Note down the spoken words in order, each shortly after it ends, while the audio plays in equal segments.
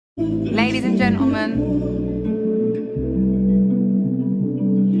Ladies and gentlemen,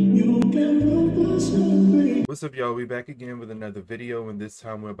 What's up, y'all? We back again with another video, and this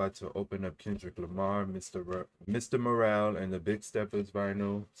time we're about to open up Kendrick Lamar, Mr. Morale, and the Big Steppers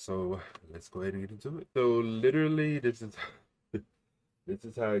vinyl. So let's go ahead and get into it. So literally, this is this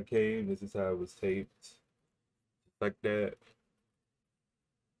is how it came. This is how it was taped, like that.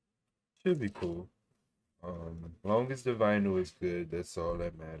 Should be cool. Long as the vinyl is good, that's all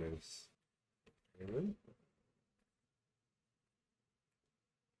that matters. Really?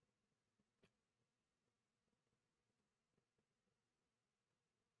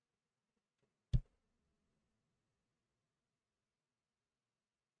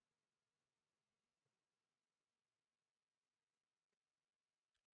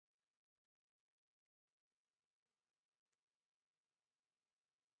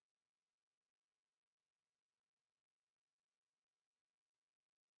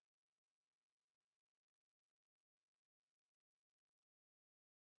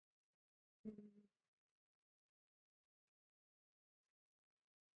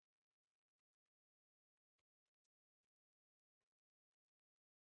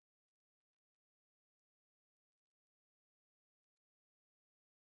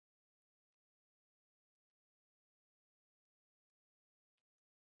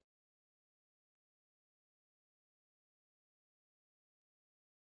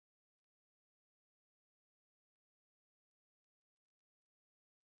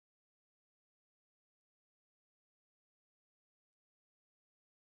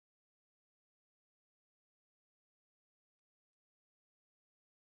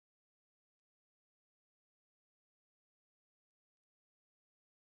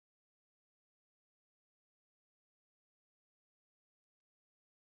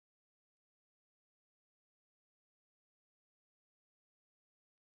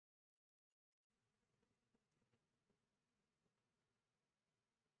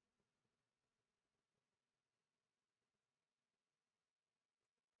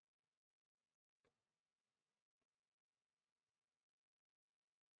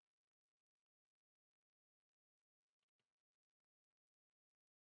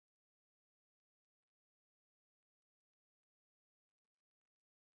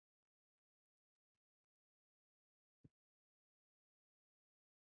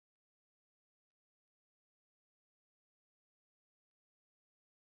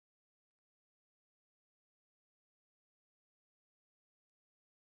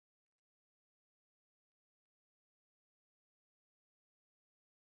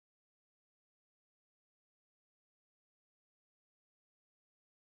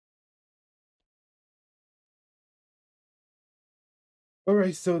 All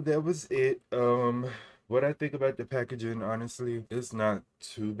right, so that was it. What I think about the packaging, honestly, it's not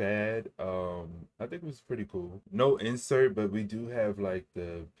too bad. I think it was pretty cool. No insert, but we do have like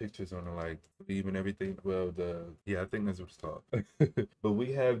the pictures on the like sleeve and everything. Well, yeah, I think that's what it's called. But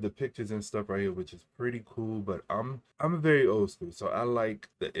we have the pictures and stuff right here, which is pretty cool. But I'm a very old school, so I like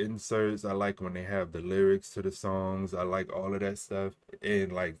the inserts. I like when they have the lyrics to the songs. I like all of that stuff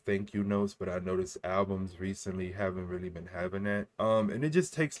and like thank you notes. But I noticed albums recently haven't really been having that. And it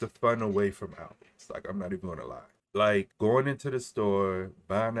just takes the fun away from albums. Like, I'm not even gonna lie. Like going into the store,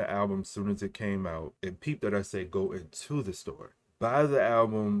 buying the album as soon as it came out, and peep that I say go into the store, buy the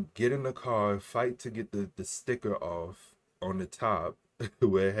album, get in the car, fight to get the sticker off on the top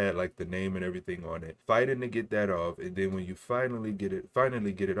where it had like the name and everything on it, fighting to get that off, and then when you finally get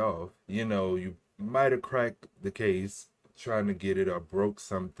it off, you know, you might have cracked the case trying to get it or broke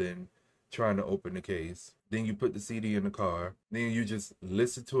something trying to open the case. Then you put the CD in the car. Then you just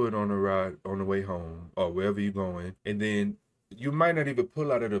listen to it on the ride on the way home or wherever you're going. And then you might not even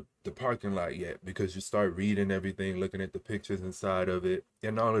pull out of the parking lot yet because you start reading everything, looking at the pictures inside of it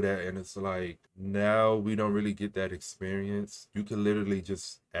and all of that. And it's like now we don't really get that experience. You can literally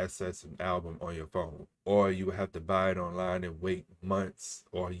just access an album on your phone, or you would have to buy it online and wait months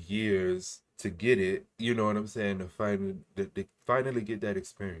or years to get it, you know what I'm saying, to finally get that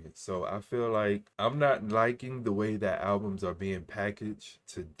experience. So I feel like I'm not liking the way that albums are being packaged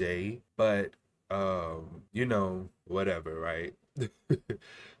today, but you know, whatever, right?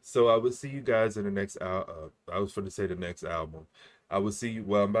 So I will see you guys in the next I was going to say the next album. I will see you,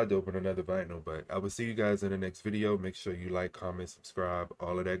 well, I'm about to open another vinyl, but I will see you guys in the next video. Make sure you like, comment, subscribe,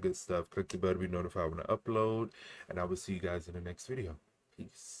 all of that good stuff. Click the bell to be notified when I upload, and I will see you guys in the next video.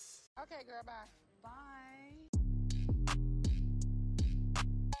 Peace. okay, girl, bye. Bye.